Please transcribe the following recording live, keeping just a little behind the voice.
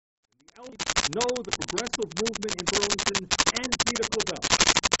know the progressive movement in Burlington and Peter Clavelle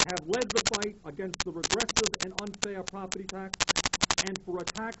have led the fight against the regressive and unfair property tax and for a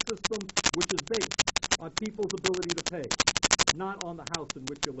tax system which is based on people's ability to pay, not on the house in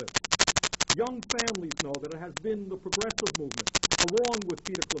which you live. Young families know that it has been the progressive movement, along with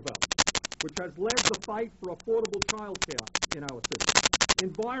Peter Clavelle, which has led the fight for affordable child care in our city.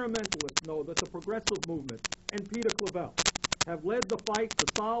 Environmentalists know that the progressive movement and Peter Clavelle have led the fight to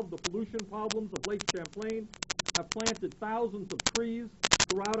solve the pollution problems of Lake Champlain, have planted thousands of trees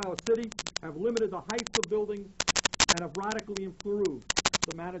throughout our city, have limited the heights of buildings, and have radically improved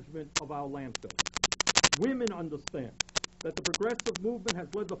the management of our landfills. Women understand that the progressive movement has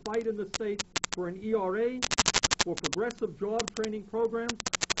led the fight in the state for an ERA, for progressive job training programs,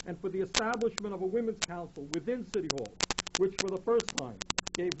 and for the establishment of a women's council within City Hall, which for the first time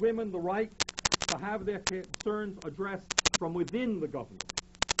gave women the right to have their concerns addressed from within the government.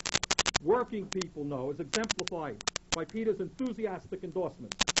 Working people know, as exemplified by Peter's enthusiastic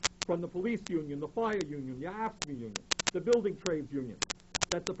endorsements from the police union, the fire union, the AFSCME union, the building trades union,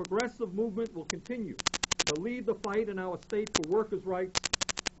 that the progressive movement will continue to lead the fight in our state for workers' rights,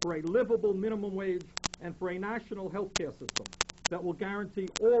 for a livable minimum wage, and for a national health care system that will guarantee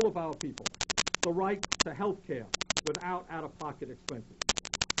all of our people the right to health care without out-of-pocket expenses.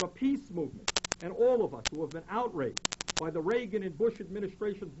 The peace movement and all of us who have been outraged by the Reagan and Bush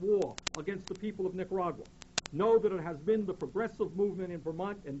administration's war against the people of Nicaragua know that it has been the progressive movement in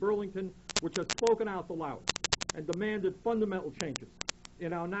Vermont and Burlington which has spoken out the loudest and demanded fundamental changes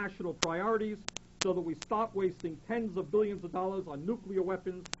in our national priorities so that we stop wasting tens of billions of dollars on nuclear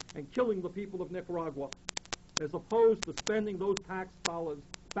weapons and killing the people of Nicaragua, as opposed to spending those tax dollars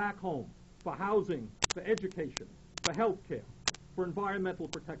back home for housing, for education, for health care, for environmental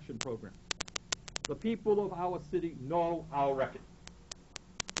protection programs. The people of our city know our record.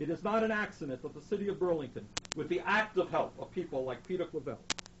 It is not an accident that the city of Burlington, with the active help of people like Peter Clavelle,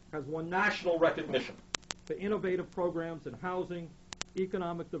 has won national recognition for innovative programs in housing,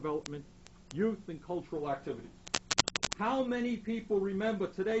 economic development, youth and cultural activities. How many people remember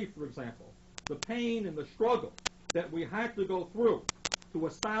today, for example, the pain and the struggle that we had to go through to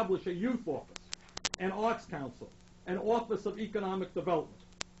establish a youth office, an arts council, an office of economic development?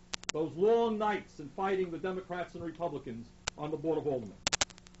 Those long nights in fighting the Democrats and Republicans on the Board of Aldermen.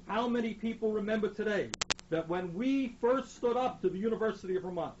 How many people remember today that when we first stood up to the University of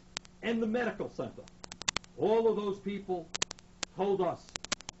Vermont and the medical center, all of those people told us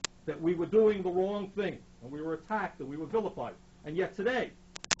that we were doing the wrong thing, and we were attacked, and we were vilified. And yet today,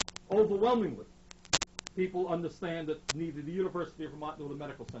 overwhelmingly, people understand that neither the University of Vermont nor the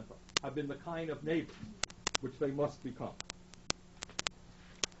medical center have been the kind of neighbors which they must become.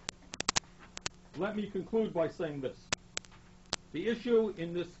 Let me conclude by saying this. The issue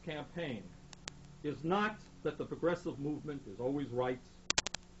in this campaign is not that the progressive movement is always right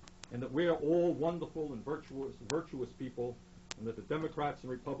and that we're all wonderful and virtuous people and that the Democrats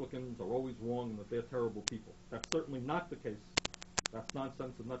and Republicans are always wrong and that they're terrible people. That's certainly not the case. That's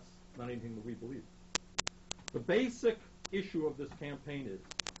nonsense, and that's not anything that we believe. The basic issue of this campaign is,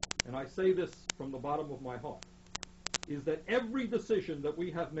 and I say this from the bottom of my heart, is that every decision that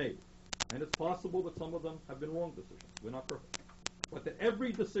we have made, and it's possible that some of them have been wrong decisions, we're not perfect, but that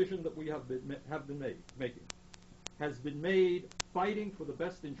every decision that we have been making has been made fighting for the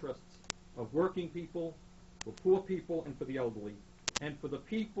best interests of working people, for poor people, and for the elderly, and for the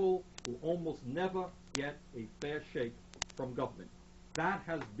people who almost never get a fair shake from government. That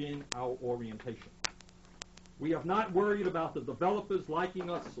has been our orientation. We have not worried about the developers liking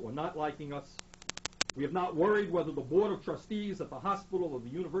us or not liking us. We have not worried whether the Board of Trustees at the hospital or the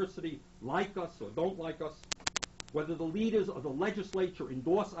university like us or don't like us, whether the leaders of the legislature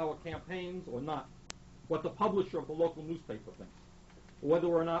endorse our campaigns or not, what the publisher of the local newspaper thinks, or whether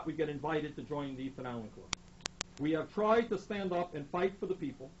or not we get invited to join the Ethan Allen Club. We have tried to stand up and fight for the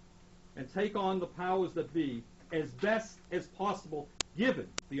people and take on the powers that be as best as possible, given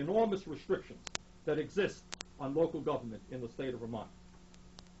the enormous restrictions that exist on local government in the state of Vermont.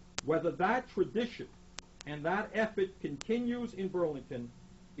 Whether that tradition and that effort continues in Burlington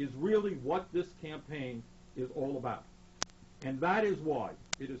is really what this campaign is all about. And that is why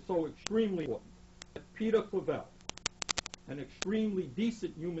it is so extremely important that Peter Clavelle, an extremely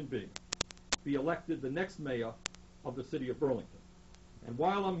decent human being, be elected the next mayor of the city of Burlington. And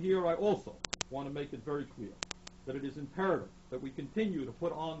while I'm here, I also want to make it very clear that it is imperative that we continue to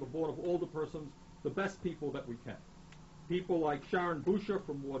put on the Board of Alderpersons the best people that we can. People like Sharon Boucher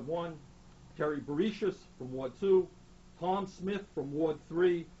from Ward 1, Terry Bericius from Ward 2, Tom Smith from Ward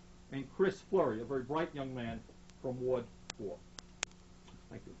 3, and Chris Fleury, a very bright young man from Ward 4.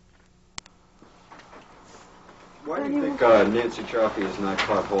 Thank you. Why do you think Nancy Chaffee has not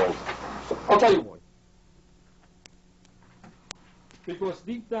caught hold? I'll tell you why. Because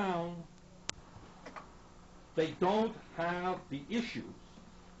deep down, they don't have the issues,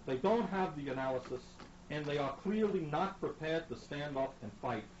 they don't have the analysis, and they are clearly not prepared to stand up and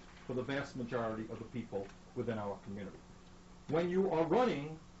fight for the vast majority of the people within our community. When you are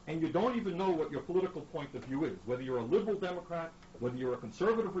running and you don't even know what your political point of view is, whether you're a liberal Democrat, whether you're a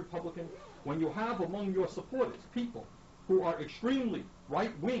conservative Republican, when you have among your supporters people who are extremely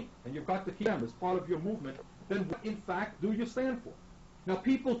right-wing, and you've got to keep them as part of your movement, then what, in fact, do you stand for? Now,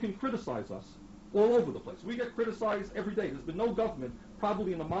 people can criticize us all over the place. We get criticized every day. There's been no government,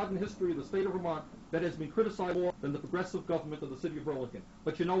 probably in the modern history of the state of Vermont, that has been criticized more than the progressive government of the city of Burlington.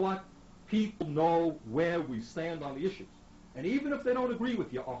 But you know what? People know where we stand on the issues. And even if they don't agree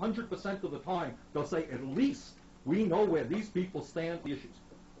with you 100% of the time, they'll say, at least we know where these people stand on the issues.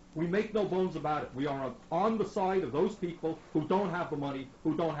 We make no bones about it. We are on the side of those people who don't have the money,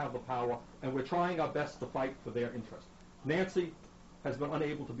 who don't have the power, and we're trying our best to fight for their interest. Nancy has been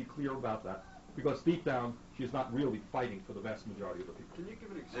unable to be clear about that, because deep down, she's not really fighting for the vast majority of the people. Can you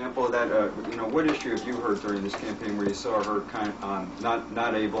give an example of that? What issue have you heard during this campaign where you saw her kind of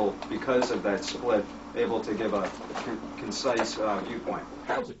not able, because of that split, able to give a concise viewpoint?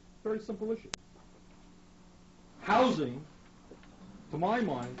 Housing, very simple issue. Housing, to my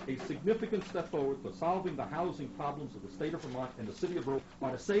mind, a significant step forward for solving the housing problems of the state of Vermont and the city of Burlington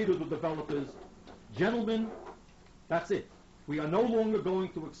are to say to the developers, gentlemen, that's it. We are no longer going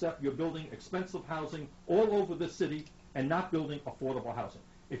to accept you're building expensive housing all over this city and not building affordable housing.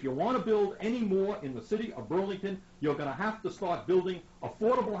 If you want to build any more in the city of Burlington, you're going to have to start building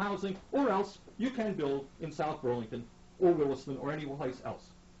affordable housing, or else you can build in South Burlington or Williston or any place else.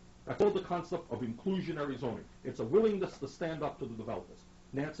 That's all the concept of inclusionary zoning. It's a willingness to stand up to the developers.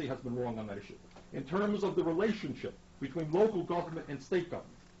 Nancy has been wrong on that issue. In terms of the relationship between local government and state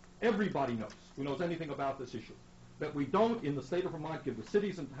government, everybody knows, who knows anything about this issue, that we don't, in the state of Vermont, give the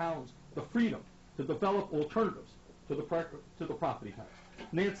cities and towns the freedom to develop alternatives to the property tax.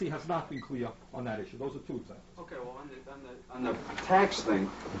 Nancy has not been clear on that issue. Those are two examples. Okay, well, on the tax thing,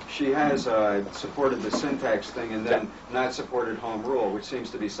 she has supported the sin tax thing and then not supported home rule, which seems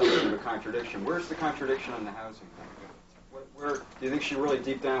to be something of a contradiction. Where's the contradiction on the housing thing? Where do you think she really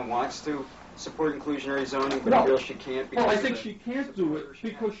deep down wants to support inclusionary zoning, but No. in real she can't? Well, I think she can't do it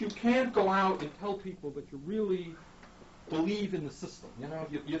because you can't go out and tell people that you really believe in the system. You know,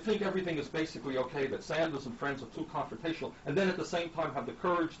 you think everything is basically okay, that Sanders and friends are too confrontational, and then at the same time have the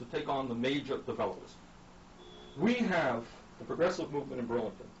courage to take on the major developers. We have, the progressive movement in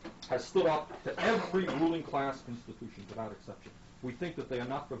Burlington, has stood up to every ruling class institution without exception. We think that they are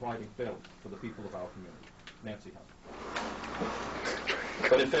not providing fairly for the people of our community. Nancy has.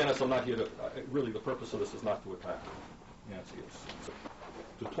 But in fairness, I'm not here to, really the purpose of this is not to attack Nancy. It's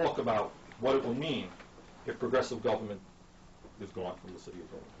to talk about what it will mean if progressive government is gone from the city of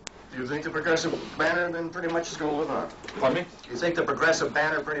Burlington. Do you think the progressive banner then pretty much is going to live on? Pardon me? You think the progressive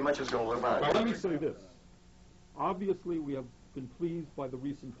banner pretty much is going to live on? Well, let me say this. Obviously, we have been pleased by the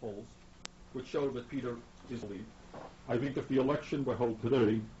recent polls, which show that Peter is the lead. I think if the election were held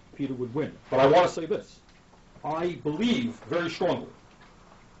today, Peter would win. But I want to say this. I believe very strongly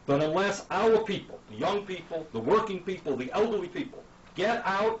that unless our people, the young people, the working people, the elderly people, get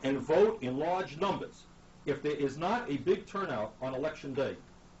out and vote in large numbers, if there is not a big turnout on election day,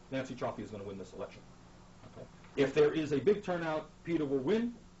 Nancy Chaffee is going to win this election. Okay? If there is a big turnout, Peter will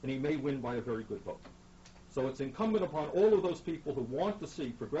win, and he may win by a very good vote. So it's incumbent upon all of those people who want to see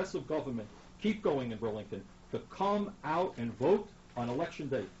progressive government keep going in Burlington to come out and vote on election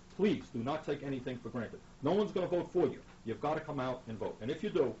day. Please do not take anything for granted. No one's going to vote for you. You've got to come out and vote. And if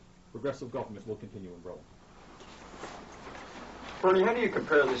you do, progressive government will continue in Burlington. Bernie, how do you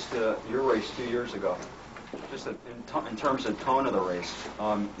compare this to your race 2 years ago? Just in terms of tone of the race.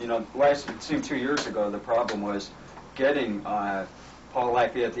 It seemed 2 years ago the problem was getting Paul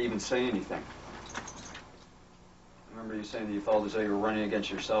Lafayette to even say anything. I remember you saying that you felt as though you were running against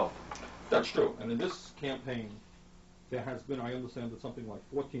yourself. That's true. And in this campaign, there has been, I understand, that something like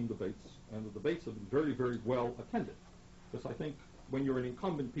 14 debates, and the debates have been very, very well attended. Because I think when you're an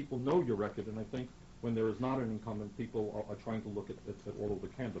incumbent, people know your record, and I think when there is not an incumbent, people are trying to look at all of the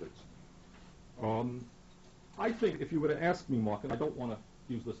candidates. I think if you were to ask me, Mark, and I don't want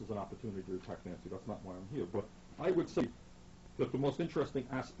to use this as an opportunity to attack Nancy, that's not why I'm here, but I would say that the most interesting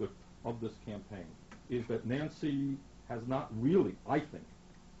aspect of this campaign is that Nancy has not really, I think,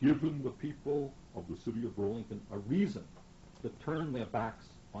 given the people of the city of Burlington a reason to turn their backs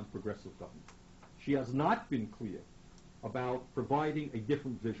on progressive government. She has not been clear about providing a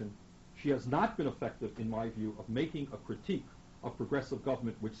different vision. She has not been effective, in my view, of making a critique of progressive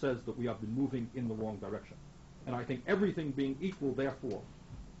government which says that we have been moving in the wrong direction. And I think everything being equal, therefore,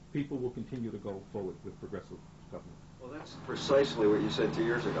 people will continue to go forward with progressive government. Well, that's precisely what you said 2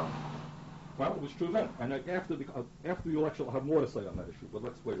 years ago. Well, it was true then. And after the election, I'll have more to say on that issue, but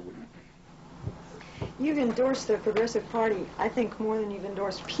let's wait a week. You've endorsed the Progressive Party, I think, more than you've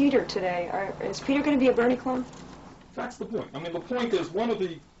endorsed Peter today. Is Peter going to be a Bernie clone? That's the point. I mean, the point is one of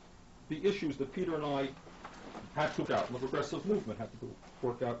the issues that Peter and I had to work out, and the progressive movement had to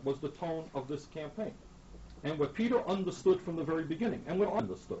work out, was the tone of this campaign. And what Peter understood from the very beginning, and what I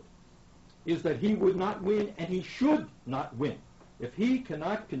understood, is that he would not win, and he should not win, if he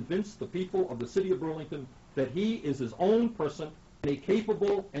cannot convince the people of the city of Burlington that he is his own person and a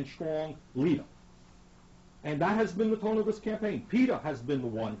capable and strong leader. And that has been the tone of this campaign. Peter has been the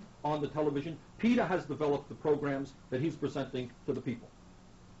one on the television. Peter has developed the programs that he's presenting to the people.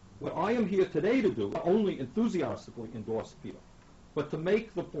 What I am here today to do, not only enthusiastically endorse Peter, but to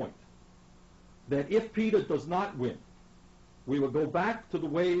make the point that if Peter does not win, we will go back to the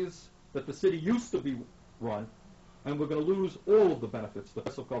ways that the city used to be run, and we're going to lose all of the benefits the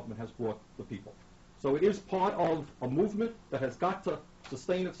progressive government has brought the people. So it is part of a movement that has got to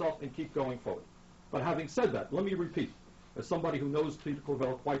sustain itself and keep going forward. But having said that, let me repeat, as somebody who knows Peter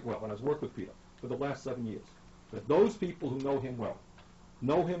Clavelle quite well and has worked with Peter for the last 7 years, that those people who know him well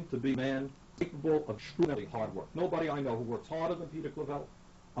know him to be a man capable of extraordinarily hard work. Nobody I know who works harder than Peter Clavelle,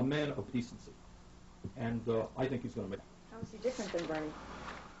 a man of decency. And I think he's going to make it. How is he different than Bernie?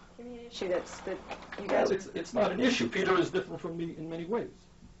 Give me an issue that you guys... Well, it's not an issue. Peter is different from me in many ways.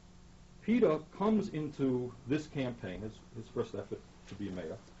 Peter comes into this campaign, his first effort to be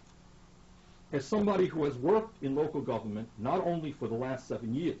mayor, as somebody who has worked in local government not only for the last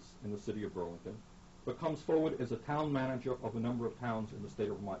 7 years in the city of Burlington, but comes forward as a town manager of a number of towns in the state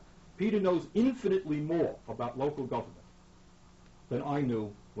of Vermont. Peter knows infinitely more about local government than I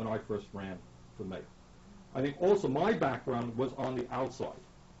knew when I first ran for mayor. I think also my background was on the outside,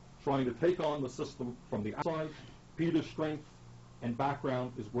 trying to take on the system from the outside. Peter's strength and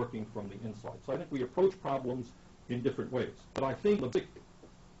background is working from the inside. So I think we approach problems in different ways. But I think the big,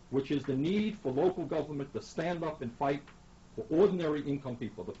 which is the need for local government to stand up and fight for ordinary income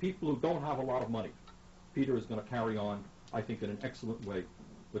people, the people who don't have a lot of money. Peter is going to carry on, I think, in an excellent way,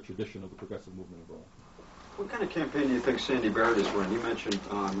 the tradition of the progressive movement in Burlington. What kind of campaign do you think Sandy Barrett is running? You mentioned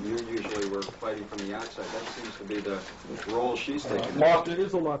you usually were fighting from the outside. That seems to be the role she's taking. Mark, there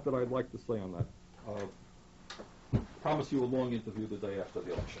is a lot that I'd like to say on that. Promise you a long interview the day after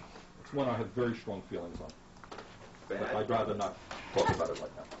the election. It's one I have very strong feelings on. But I'd rather not talk about it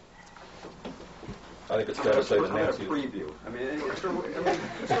like that. I think it's fair to say that Nancy... A preview. I mean, it's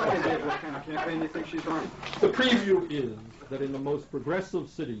an idea of what kind of campaign you think she's running. The preview is that in the most progressive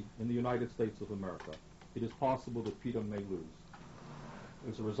city in the United States of America, it is possible that Peter may lose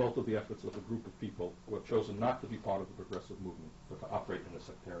as a result of the efforts of a group of people who have chosen not to be part of the progressive movement, but to operate in a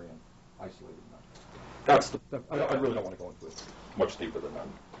sectarian, isolated manner. I really don't want to go into it much deeper than that.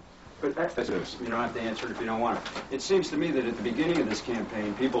 But you don't have to answer it if you don't want to. It seems to me that at the beginning of this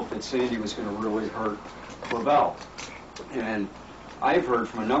campaign, people thought Sandy was going to really hurt Clavelle. And I've heard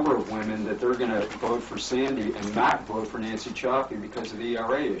from a number of women that they're going to vote for Sandy and not vote for Nancy Chaffee because of the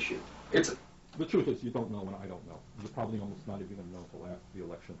ERA issue. The truth is, you don't know and I don't know. You're probably almost not even going to know until after the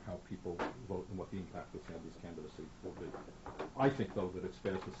election how people vote and what the impact of Sandy's candidacy will be. I think, though, that it's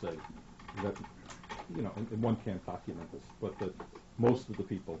fair to say that, you know, and one can't document this, but that most of the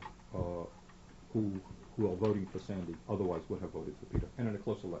people who are voting for Sandy otherwise would have voted for Peter. And in a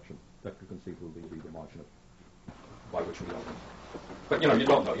close election, that could conceivably be the margin by which we don't know. But, you know, you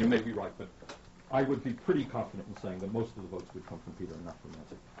don't know. You may be right, but I would be pretty confident in saying that most of the votes would come from Peter and not from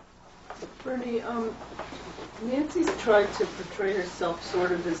Nancy. Bernie, Nancy's tried to portray herself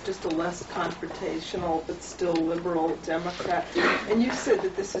sort of as just a less confrontational but still liberal Democrat. And you said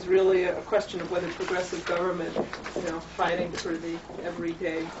that this is really a question of whether progressive government, you know, fighting for the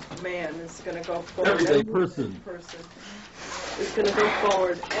everyday man is going to go forward. Everyday person is going to go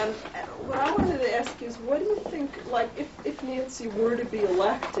forward. And what I wanted to ask you is, what do you think, like, if Nancy were to be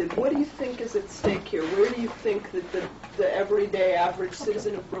elected, what do you think is at stake here? Where do you think that the everyday average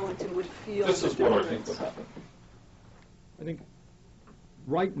citizen of Burlington would feel this the is difference? what I think would happen. I think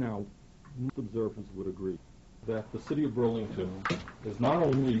right now, most observers would agree that the city of Burlington is not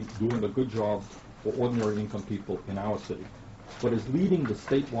only doing a good job for ordinary income people in our city, but is leading the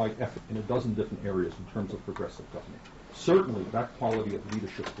statewide effort in a dozen different areas in terms of progressive government. Certainly, that quality of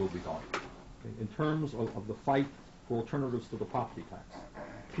leadership will be gone. In terms of the fight for alternatives to the property tax,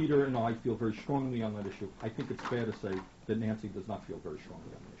 Peter and I feel very strongly on that issue. I think it's fair to say that Nancy does not feel very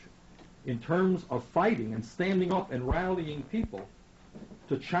strongly on the issue. in terms of fighting and standing up and rallying people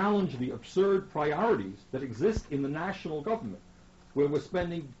to challenge the absurd priorities that exist in the national government, where we're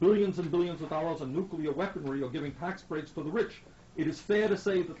spending billions and billions of dollars on nuclear weaponry or giving tax breaks to the rich. It is fair to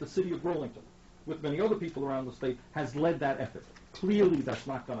say that the city of Burlington, with many other people around the state, has led that effort. Clearly, that's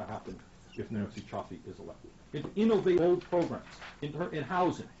not going to happen if Nancy Chaffee is elected. In innovative old programs, in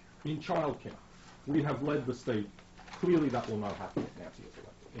housing, in child care, we have led the state. Clearly, that will not happen if Nancy is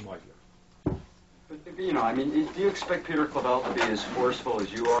elected, in my view. You know, I mean, do you expect Peter Clavelle to be as forceful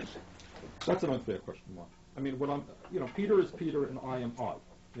as you are? That's an unfair question, Mark. I mean, Peter is Peter and I am I.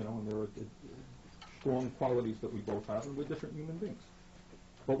 And there are strong qualities that we both have, and we're different human beings.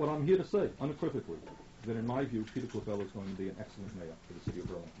 But what I'm here to say, unequivocally, is that in my view, Peter Clavelle is going to be an excellent mayor for the city of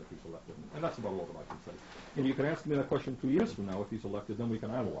Burlington if he's elected. And that's about all that I can say. And you can ask me that question 2 years from now if he's elected, then we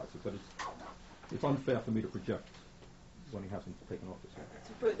can analyze it. But it's unfair for me to project when he hasn't taken office yet.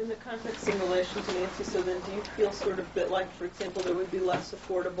 But in the context in relation to Nancy, so then do you feel sort of bit like, for example, there would be less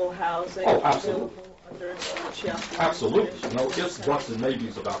affordable housing available under Chaffee? Absolutely. No ifs, buts, and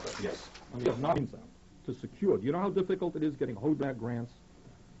maybes about that, yes. I mean, there's nothing to secure. Do you know how difficult it is getting HODAG grants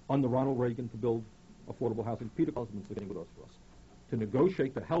under Ronald Reagan to build affordable housing? Peter Cleveland's getting with us for us. To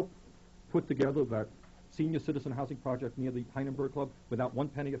negotiate, to help put together that senior citizen housing project near the Heinenberg Club without one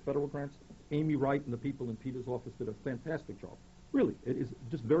penny of federal grants. Amy Wright and the people in Peter's office did a fantastic job. Really, it is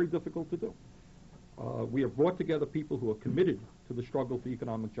just very difficult to do. We have brought together people who are committed to the struggle for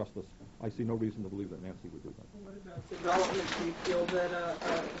economic justice. I see no reason to believe that Nancy would do that. What about development? Do you feel that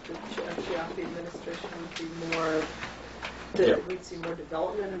the Chaffee administration would be more, that we'd see more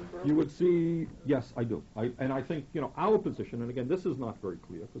development in Burlington? You would see, yes, I do. And I think, our position, and again, this is not very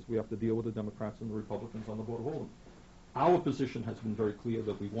clear because we have to deal with the Democrats and the Republicans on the Board of Aldermen. Our position has been very clear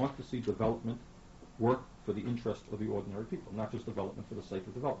that we want to see development work for the interest of the ordinary people, not just development for the sake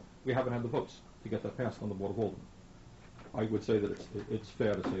of development. We haven't had the votes to get that passed on the Board of Aldermen. I would say that it's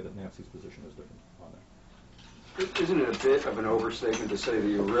fair to say that Nancy's position is different on that. Isn't it a bit of an overstatement to say that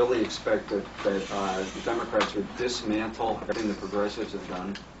you really expect that the Democrats would dismantle everything the progressives have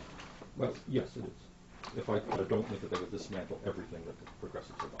done? Well, yes, it is. I don't think that they would dismantle everything that the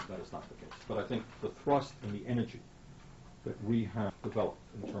progressives have done. That is not the case. But I think the thrust and the energy that we have developed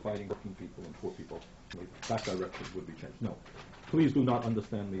in terms of fighting working people and poor people, that direction would be changed. No. Please do not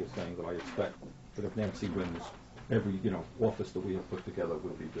understand me as saying that I expect that if Nancy wins, every office that we have put together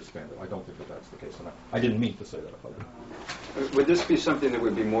will be disbanded. I don't think that that's the case. And I didn't mean to say that if I did. Would this be something that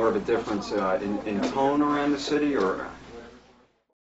would be more of a difference in tone around the city, or